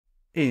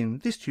In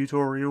this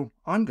tutorial,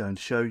 I'm going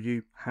to show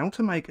you how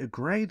to make a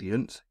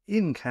gradient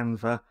in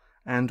Canva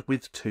and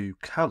with two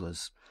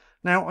colours.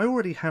 Now, I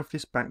already have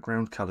this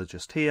background colour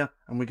just here,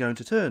 and we're going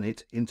to turn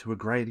it into a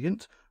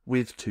gradient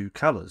with two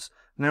colours.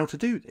 Now, to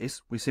do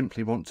this, we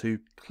simply want to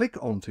click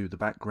onto the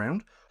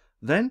background,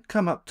 then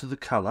come up to the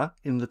colour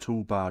in the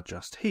toolbar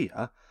just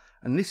here,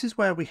 and this is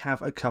where we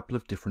have a couple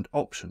of different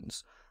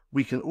options.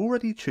 We can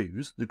already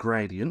choose the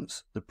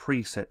gradients, the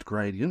preset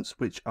gradients,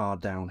 which are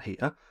down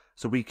here.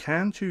 So we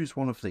can choose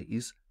one of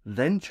these,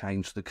 then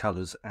change the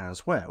colours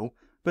as well.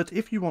 But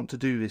if you want to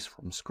do this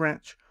from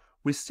scratch,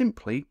 we're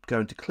simply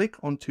going to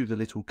click onto the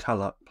little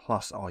colour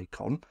plus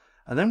icon,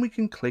 and then we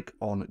can click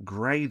on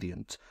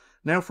gradient.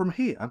 Now from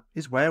here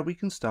is where we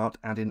can start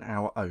adding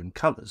our own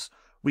colours.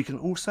 We can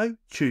also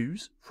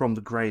choose from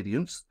the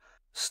gradients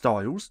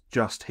styles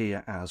just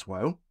here as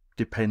well,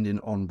 depending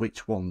on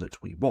which one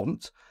that we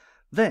want.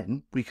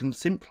 Then we can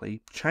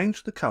simply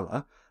change the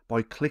colour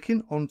by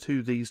clicking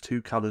onto these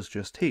two colours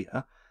just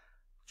here,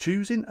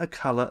 choosing a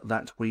colour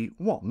that we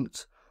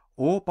want,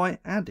 or by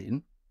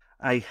adding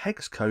a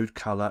hex code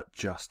colour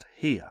just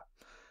here.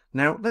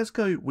 Now let's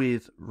go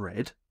with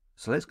red.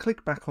 So let's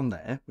click back on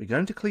there. We're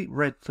going to click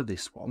red for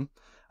this one.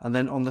 And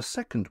then on the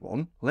second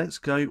one, let's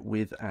go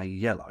with a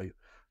yellow,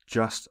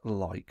 just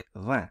like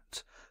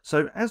that.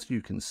 So as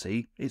you can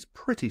see, it's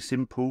pretty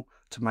simple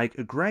to make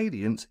a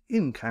gradient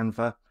in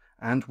Canva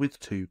and with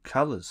two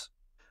colours.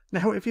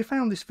 Now, if you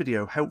found this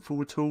video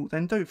helpful at all,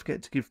 then don't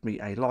forget to give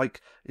me a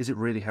like, as it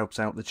really helps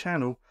out the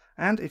channel.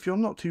 And if you're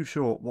not too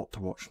sure what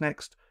to watch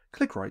next,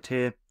 click right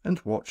here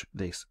and watch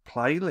this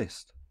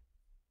playlist.